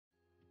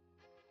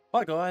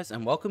Hi guys,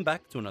 and welcome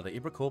back to another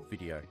IBRACORP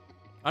video.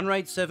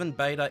 Unraid 7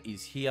 beta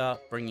is here,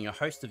 bringing a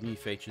host of new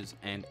features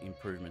and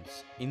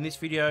improvements. In this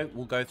video,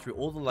 we'll go through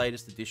all the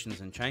latest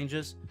additions and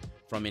changes,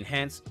 from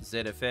enhanced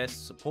ZFS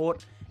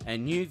support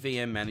and new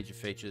VM manager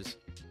features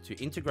to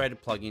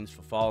integrated plugins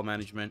for file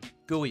management,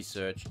 GUI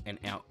search, and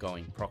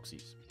outgoing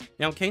proxies.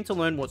 Now I'm keen to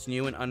learn what's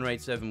new in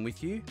Unraid 7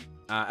 with you,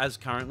 as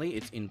currently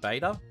it's in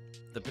beta.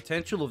 The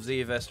potential of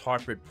ZFS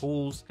hybrid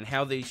pools and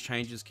how these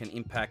changes can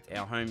impact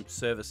our home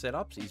server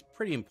setups is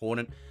pretty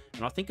important,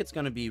 and I think it's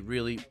going to be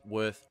really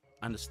worth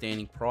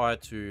understanding prior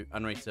to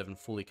Unraid 7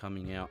 fully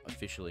coming out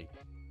officially.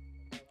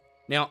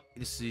 Now,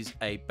 this is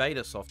a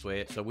beta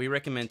software, so we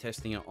recommend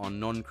testing it on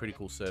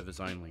non-critical servers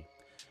only.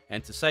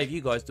 And to save you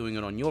guys doing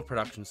it on your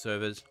production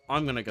servers,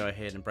 I'm going to go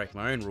ahead and break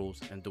my own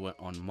rules and do it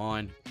on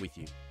mine with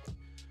you.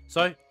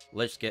 So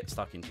let's get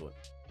stuck into it.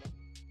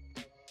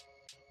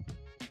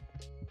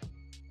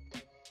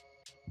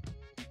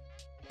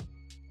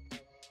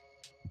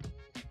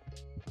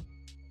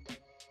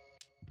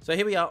 So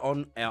here we are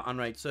on our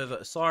Unraid server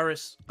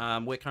Osiris.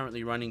 We're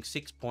currently running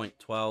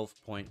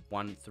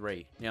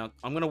 6.12.13. Now,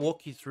 I'm going to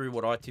walk you through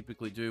what I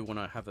typically do when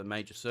I have a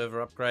major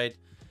server upgrade.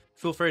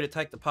 Feel free to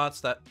take the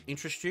parts that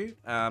interest you,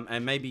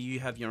 and maybe you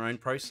have your own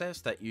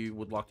process that you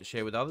would like to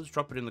share with others.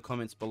 Drop it in the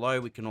comments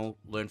below. We can all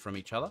learn from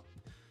each other.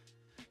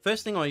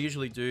 First thing I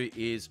usually do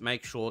is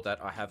make sure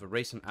that I have a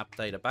recent app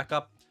data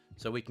backup.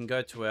 So we can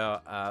go to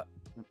our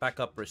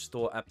backup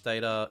restore app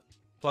data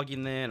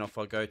plugin there, and if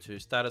I go to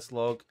status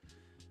log,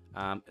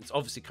 it's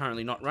obviously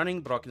currently not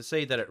running, but I can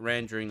see that it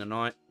ran during the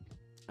night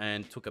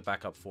and took a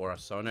backup for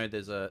us. So I know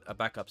there's a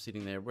backup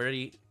sitting there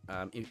ready,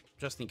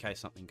 just in case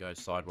something goes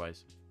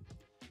sideways.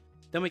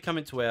 Then we come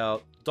into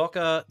our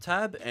Docker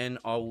tab, and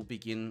I will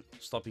begin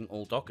stopping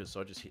all Dockers.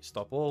 So I just hit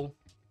stop all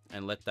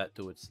and let that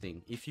do its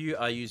thing. If you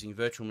are using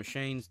virtual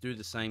machines, do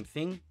the same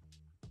thing.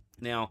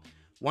 Now,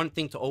 one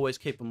thing to always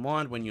keep in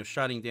mind when you're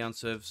shutting down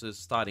services,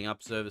 starting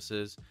up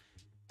services,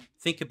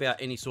 think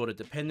about any sort of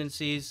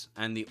dependencies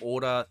and the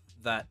order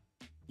that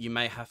you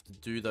may have to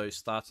do those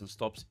starts and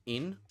stops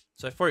in.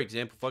 So for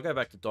example, if I go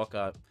back to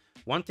Docker,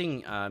 one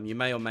thing you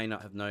may or may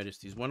not have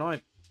noticed is when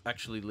I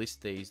actually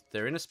list these,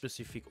 they're in a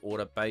specific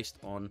order based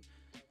on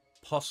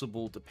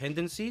possible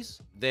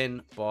dependencies,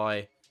 then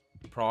by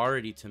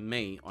priority to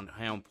me on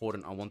how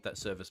important I want that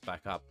service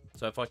back up.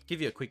 So if I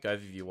give you a quick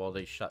overview while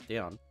these shut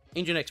down,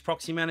 Nginx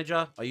Proxy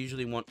Manager, I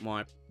usually want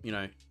my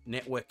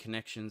network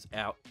connections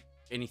out,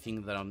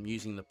 anything that I'm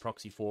using the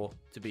proxy for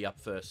to be up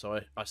first. So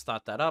I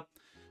start that up.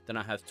 Then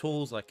I have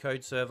tools like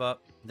Code Server.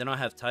 Then I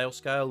have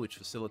Tailscale, which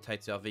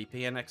facilitates our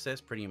VPN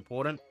access, pretty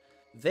important.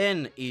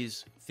 Then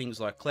is things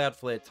like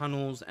Cloudflare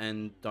tunnels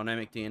and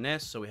dynamic DNS.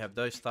 So we have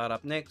those start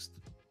up next.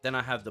 Then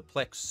I have the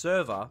Plex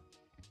server.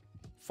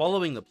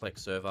 Following the Plex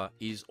server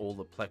is all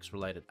the Plex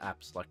related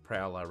apps like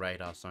Prowler,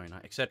 Radar,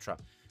 Sonar, etc.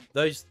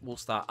 Those will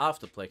start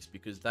after Plex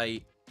because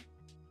they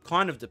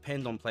kind of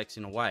depend on Plex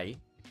in a way.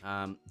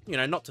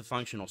 Not to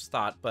function or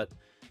start, but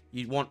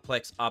you want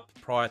Plex up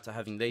prior to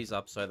having these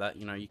up so that,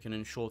 you can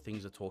ensure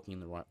things are talking in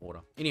the right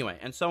order. Anyway,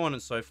 and so on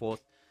and so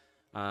forth.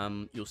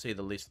 You'll see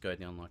the list go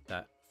down like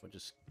that. If I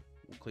just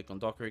click on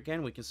Docker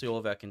again, we can see all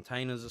of our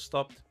containers are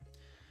stopped.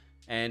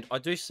 And I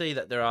do see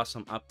that there are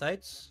some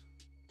updates.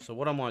 So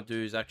what I might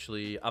do is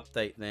actually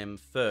update them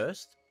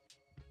first.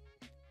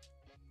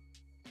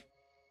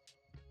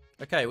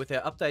 Okay, with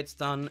our updates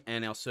done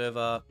and our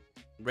server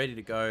ready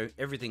to go,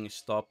 everything is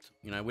stopped.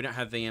 We don't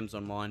have VMs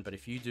online, but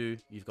if you do,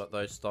 you've got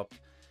those stopped.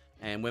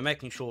 And we're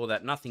making sure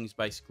that nothing's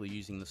basically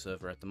using the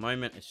server at the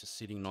moment. It's just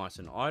sitting nice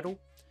and idle.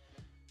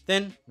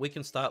 Then we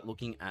can start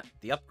looking at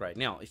the upgrade.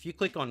 Now, if you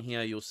click on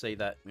here, you'll see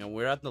that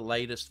we're at the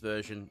latest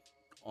version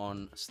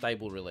on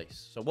stable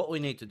release. So what we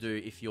need to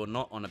do if you're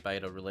not on a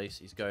beta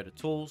release is go to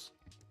Tools,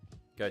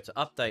 go to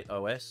Update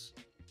OS,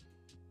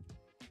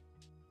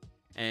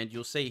 and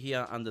you'll see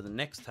here under the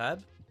Next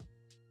tab,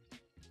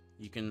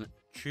 you can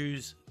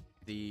choose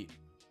the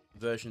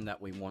version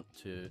that we want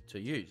to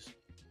use.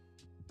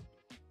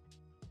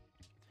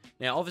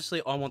 Now,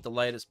 obviously, I want the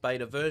latest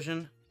beta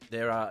version.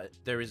 There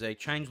is a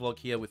changelog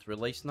here with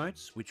release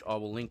notes, which I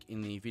will link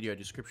in the video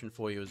description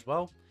for you as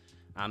well.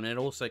 And it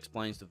also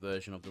explains the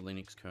version of the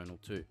Linux kernel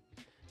too.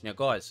 Now,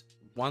 guys,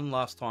 one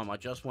last time, I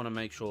just want to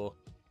make sure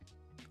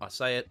I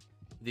say it.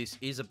 This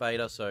is a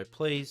beta, so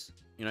please,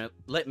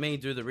 let me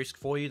do the risk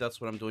for you.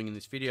 That's what I'm doing in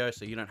this video,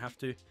 so you don't have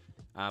to.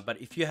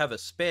 But if you have a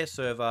spare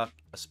server,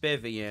 a spare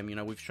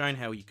VM, we've shown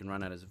how you can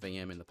run it as a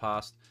VM in the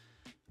past.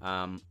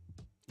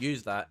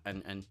 Use that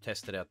and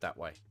test it out that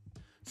way.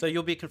 So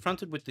you'll be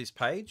confronted with this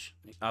page.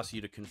 It asks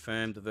you to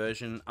confirm the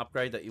version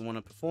upgrade that you want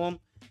to perform.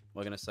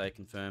 We're going to say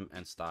confirm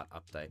and start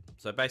update.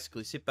 So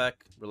basically sit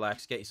back,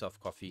 relax, get yourself a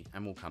coffee,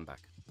 and we'll come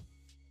back.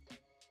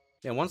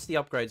 Now, once the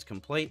upgrade's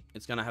complete,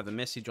 it's going to have a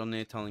message on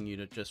there telling you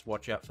to just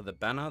watch out for the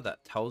banner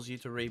that tells you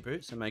to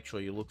reboot. So make sure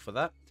you look for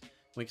that.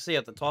 We can see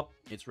at the top,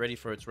 it's ready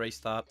for its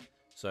restart.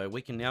 So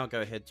we can now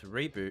go ahead to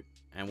reboot,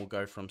 and we'll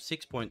go from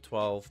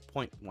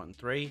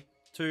 6.12.13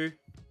 to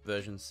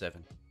version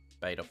 7,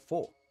 beta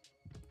 4.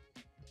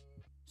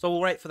 So we'll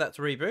wait for that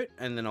to reboot,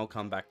 and then I'll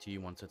come back to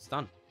you once it's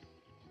done.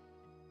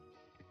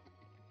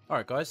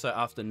 Alright guys, so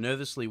after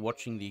nervously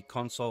watching the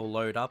console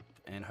load up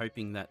and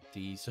hoping that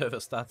the server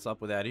starts up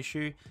without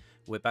issue,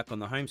 we're back on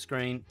the home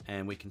screen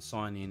and we can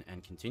sign in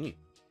and continue.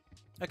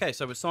 Okay,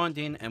 so we're signed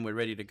in and we're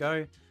ready to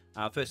go.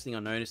 First thing I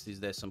noticed is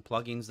there's some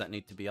plugins that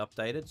need to be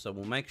updated, so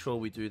we'll make sure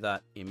we do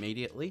that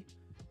immediately.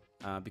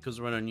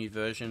 Because we're on a new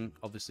version,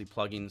 obviously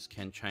plugins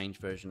can change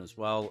version as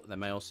well. They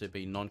may also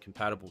be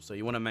non-compatible, so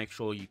you want to make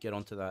sure you get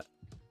onto that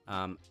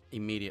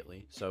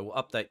immediately. So we'll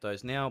update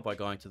those now by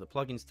going to the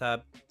plugins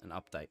tab and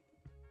update.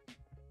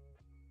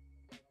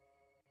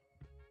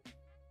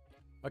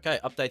 Okay,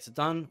 updates are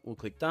done. We'll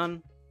click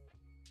done.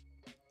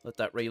 Let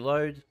that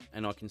reload,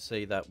 and I can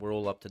see that we're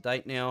all up to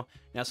date now.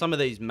 Now, some of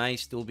these may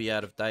still be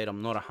out of date.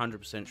 I'm not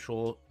 100%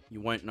 sure. You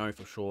won't know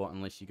for sure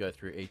unless you go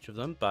through each of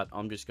them, but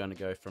I'm just going to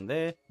go from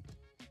there.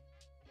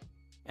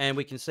 And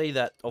we can see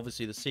that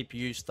obviously the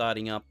CPU is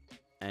starting up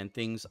and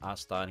things are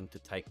starting to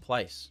take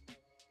place.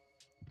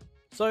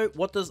 So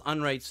what does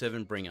Unraid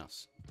 7 bring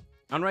us?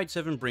 Unraid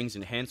 7 brings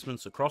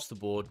enhancements across the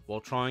board while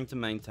trying to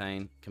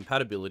maintain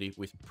compatibility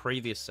with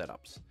previous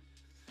setups.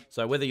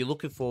 So whether you're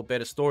looking for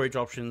better storage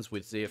options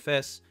with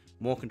ZFS,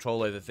 more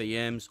control over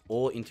VMs,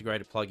 or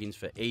integrated plugins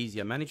for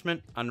easier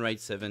management,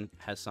 Unraid 7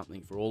 has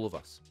something for all of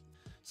us.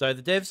 So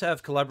the devs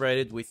have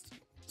collaborated with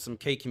some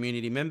key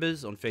community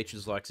members on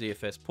features like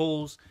ZFS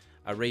pools,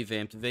 a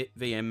revamped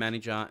VM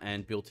manager,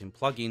 and built-in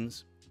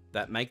plugins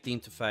that make the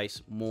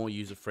interface more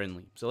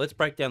user-friendly. So let's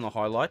break down the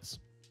highlights.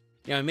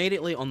 Now,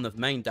 immediately on the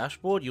main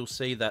dashboard, you'll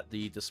see that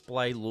the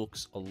display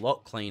looks a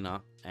lot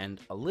cleaner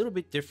and a little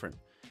bit different.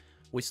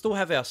 We still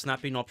have our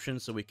snapping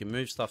options so we can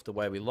move stuff the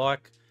way we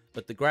like,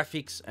 but the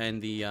graphics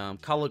and the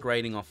color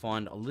grading I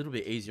find a little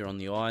bit easier on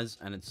the eyes,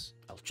 and it's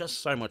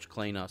just so much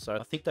cleaner. So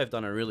I think they've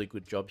done a really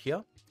good job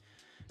here.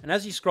 And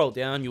as you scroll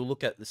down, you'll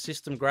look at the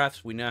system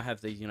graphs. We now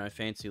have these,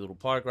 fancy little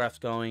pie graphs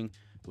going.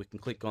 We can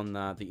click on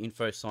the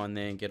info sign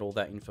there and get all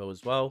that info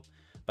as well.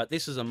 But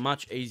this is a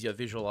much easier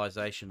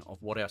visualization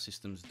of what our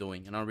system's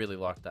doing, and I really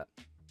like that.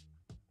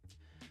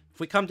 If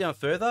we come down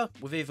further,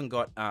 we've even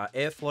got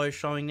airflow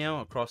showing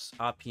now across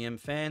RPM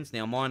fans.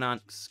 Now mine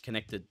aren't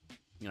connected,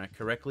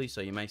 correctly,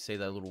 so you may see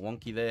that little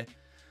wonky there.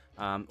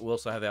 We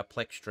also have our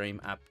Plex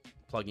Stream app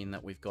plugin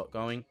that we've got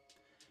going,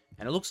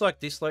 and it looks like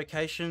this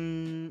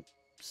location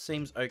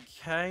seems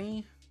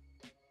okay.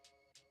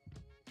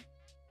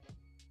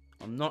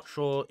 I'm not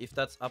sure if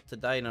that's up to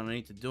date and I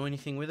need to do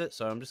anything with it,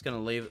 so I'm just going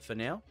to leave it for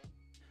now.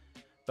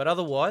 But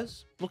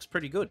otherwise, looks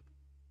pretty good.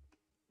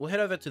 We'll head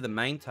over to the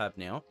main tab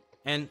now.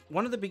 And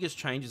one of the biggest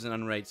changes in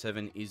Unraid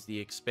 7 is the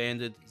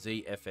expanded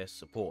ZFS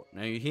support.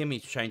 Now you hear me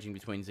changing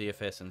between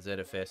ZFS and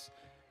ZFS.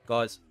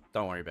 Guys,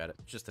 don't worry about it.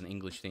 It's just an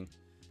English thing.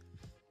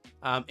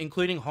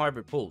 Including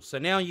hybrid pools. So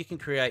now you can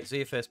create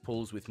ZFS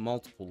pools with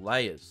multiple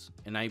layers,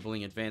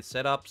 enabling advanced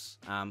setups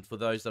for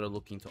those that are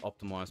looking to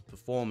optimize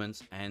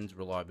performance and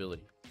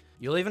reliability.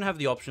 You'll even have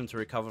the option to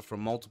recover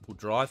from multiple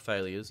drive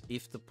failures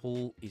if the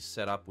pool is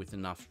set up with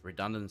enough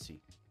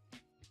redundancy.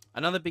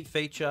 Another big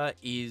feature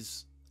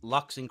is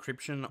Lux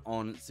encryption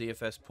on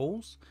ZFS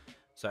pools,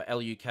 so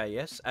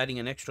LUKS, adding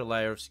an extra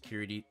layer of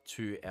security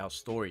to our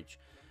storage.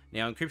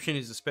 Now, encryption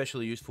is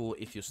especially useful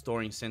if you're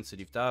storing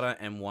sensitive data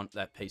and want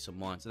that peace of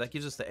mind. So that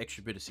gives us the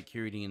extra bit of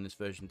security in this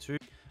version too.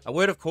 A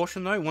word of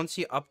caution though, once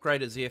you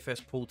upgrade a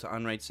ZFS pool to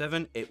Unraid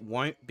 7, it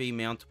won't be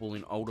mountable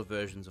in older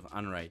versions of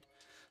Unraid.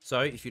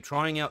 So if you're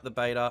trying out the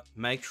beta,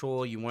 make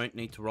sure you won't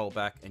need to roll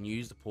back and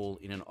use the pool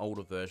in an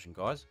older version,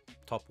 guys.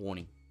 Top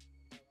warning.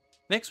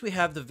 Next, we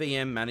have the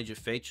VM Manager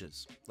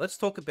features. Let's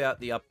talk about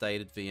the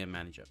updated VM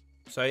Manager.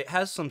 So it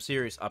has some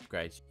serious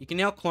upgrades. You can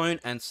now clone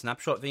and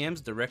snapshot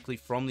VMs directly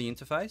from the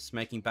interface,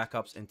 making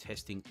backups and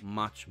testing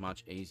much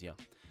easier.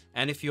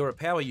 And if you're a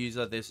power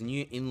user, there's a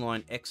new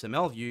inline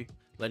XML view,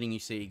 letting you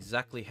see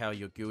exactly how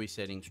your GUI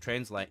settings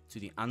translate to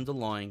the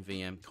underlying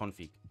VM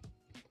config.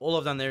 All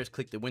I've done there is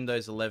click the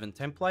Windows 11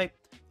 template,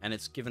 and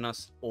it's given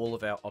us all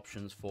of our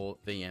options for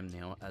VM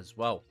now as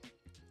well.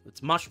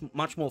 It's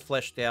much more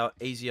fleshed out,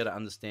 easier to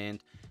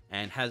understand,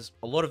 and has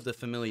a lot of the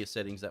familiar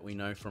settings that we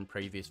know from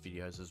previous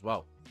videos as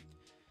well.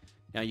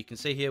 Now you can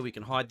see here we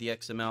can hide the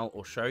XML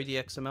or show the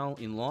XML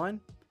in line,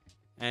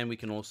 and we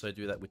can also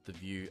do that with the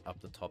view up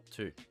the top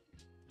too.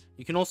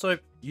 You can also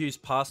use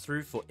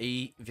pass-through for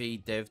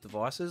EV dev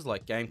devices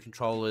like game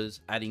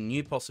controllers, adding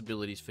new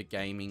possibilities for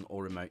gaming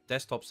or remote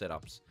desktop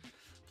setups.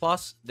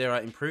 Plus, there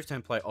are improved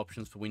template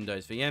options for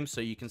Windows VM,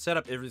 so you can set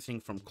up everything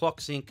from clock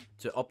sync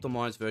to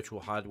optimize virtual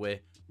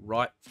hardware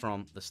right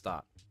from the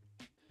start.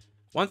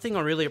 One thing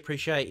I really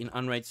appreciate in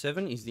Unraid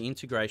 7 is the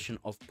integration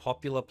of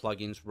popular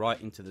plugins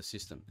right into the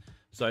system.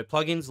 So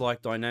plugins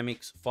like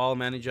Dynamics, File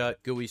Manager,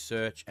 GUI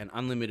Search, and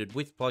Unlimited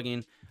Width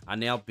plugin are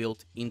now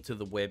built into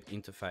the web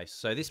interface.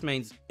 So this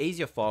means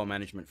easier file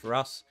management for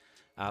us,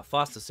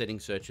 faster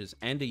setting searches,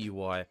 and a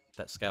UI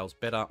that scales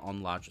better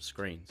on larger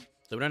screens.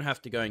 So we don't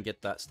have to go and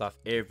get that stuff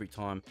every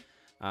time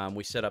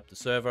we set up the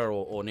server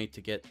or need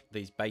to get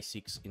these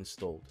basics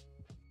installed.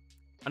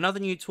 Another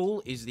new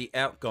tool is the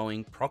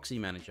outgoing proxy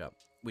manager.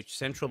 which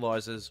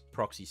centralizes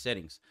proxy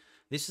settings.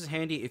 This is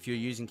handy if you're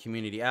using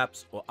community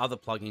apps or other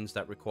plugins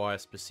that require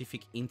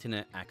specific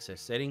internet access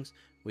settings.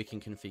 We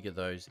can configure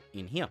those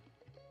in here.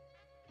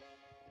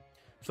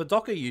 For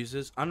Docker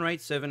users,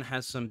 Unraid 7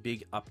 has some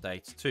big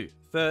updates too.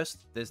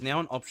 First, there's now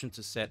an option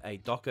to set a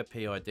Docker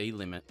PID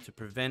limit to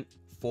prevent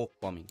fork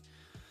bombing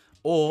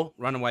or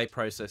runaway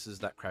processes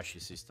that crash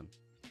your system.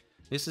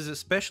 This is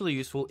especially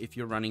useful if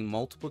you're running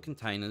multiple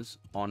containers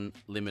on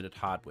limited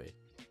hardware.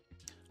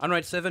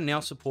 Unraid 7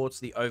 now supports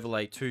the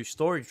Overlay 2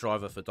 storage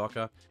driver for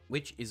Docker,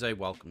 which is a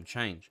welcome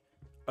change.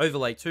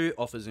 Overlay 2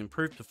 offers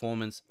improved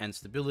performance and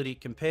stability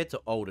compared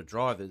to older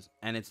drivers,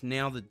 and it's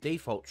now the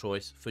default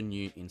choice for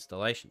new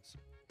installations.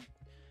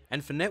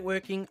 And for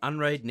networking,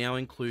 Unraid now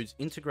includes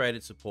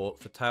integrated support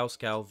for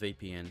Tailscale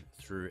VPN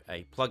through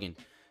a plugin.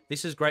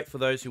 This is great for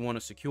those who want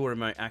to secure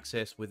remote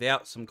access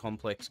without some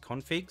complex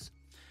configs.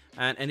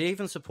 And it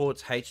even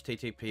supports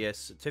HTTPS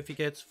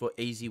certificates for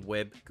easy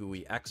web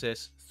GUI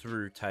access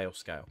through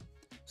Tailscale.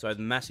 So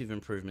massive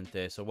improvement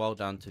there, so well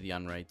done to the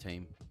Unraid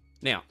team.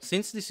 Now,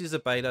 since this is a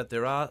beta,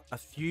 there are a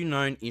few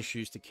known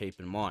issues to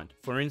keep in mind.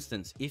 For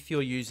instance, if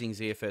you're using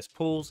ZFS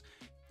pools,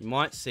 you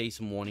might see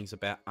some warnings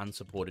about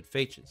unsupported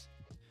features.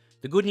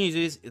 The good news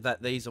is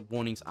that these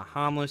warnings are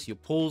harmless, your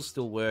pools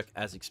still work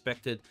as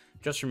expected.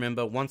 Just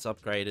remember, once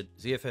upgraded,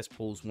 ZFS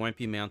pools won't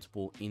be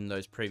mountable in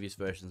those previous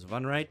versions of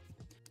Unraid.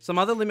 Some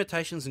other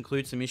limitations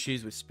include some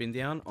issues with spin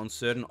down on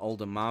certain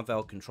older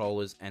Marvell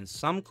controllers and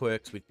some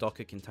quirks with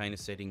Docker container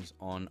settings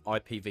on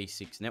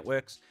IPv6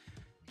 networks.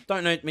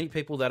 Don't know many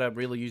people that are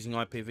really using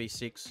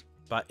IPv6,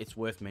 but it's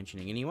worth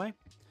mentioning anyway.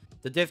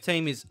 The dev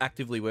team is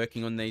actively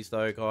working on these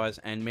though, guys,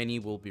 and many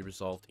will be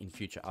resolved in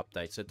future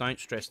updates, so don't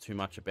stress too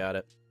much about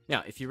it.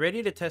 Now, if you're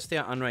ready to test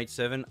out Unraid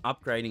 7,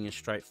 upgrading is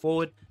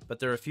straightforward, but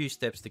there are a few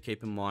steps to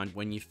keep in mind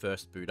when you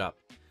first boot up.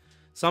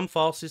 Some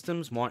file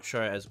systems might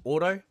show as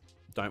auto.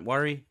 Don't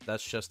worry,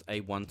 that's just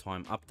a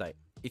one-time update.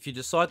 If you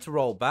decide to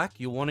roll back,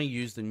 you'll want to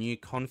use the new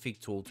config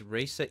tool to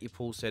reset your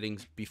pool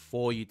settings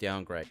before you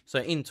downgrade. So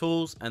in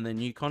tools and then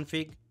new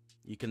config,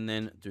 you can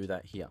then do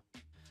that here.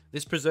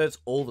 This preserves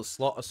all the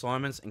slot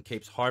assignments and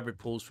keeps hybrid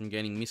pools from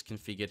getting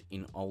misconfigured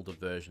in older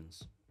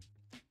versions.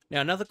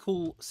 Now, another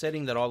cool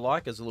setting that I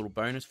like as a little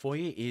bonus for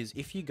you is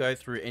if you go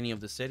through any of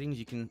the settings,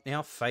 you can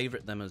now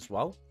favorite them as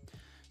well.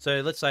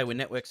 So let's say we're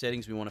network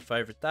settings, we want to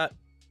favorite that.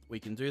 We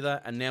can do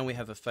that, and now we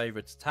have a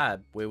favorites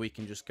tab where we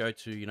can just go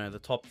to, the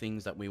top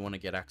things that we want to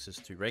get access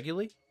to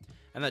regularly,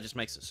 and that just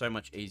makes it so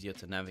much easier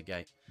to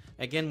navigate.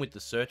 Again, with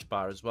the search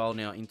bar as well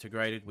now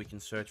integrated, we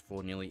can search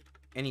for nearly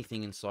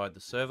anything inside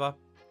the server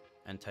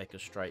and take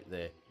us straight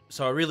there.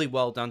 So really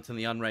well done to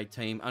the Unraid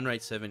team.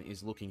 Unraid 7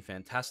 is looking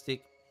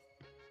fantastic,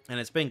 and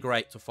it's been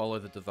great to follow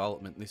the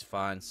development this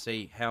far and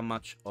see how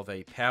much of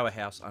a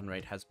powerhouse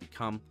Unraid has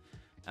become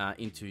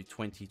into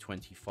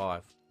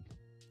 2025.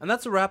 And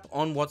that's a wrap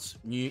on what's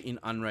new in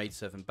Unraid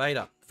 7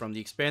 beta. From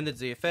the expanded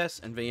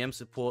ZFS and VM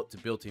support to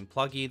built-in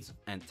plugins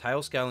and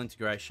Tailscale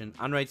integration,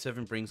 Unraid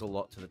 7 brings a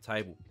lot to the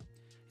table.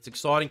 It's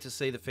exciting to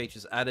see the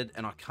features added,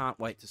 and I can't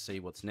wait to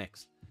see what's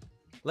next.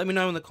 Let me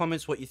know in the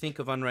comments what you think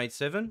of Unraid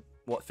 7,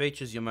 what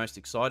features you're most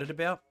excited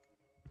about.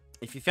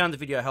 If you found the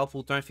video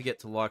helpful, don't forget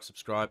to like,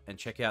 subscribe, and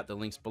check out the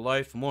links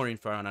below for more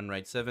info on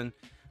Unraid 7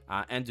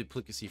 and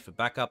duplicacy for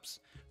backups.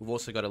 We've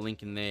also got a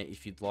link in there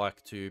if you'd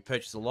like to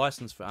purchase a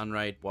license for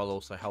Unraid while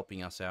also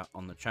helping us out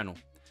on the channel.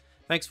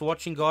 Thanks for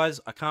watching, guys.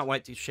 I can't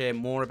wait to share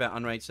more about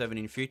Unraid 7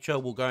 in future.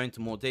 We'll go into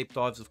more deep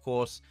dives, of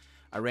course,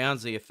 around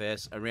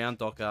ZFS, around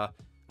Docker,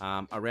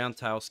 around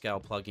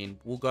Tailscale plugin.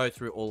 We'll go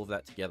through all of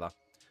that together.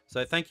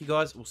 So thank you,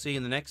 guys. We'll see you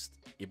in the next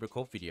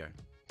IBRACORP video.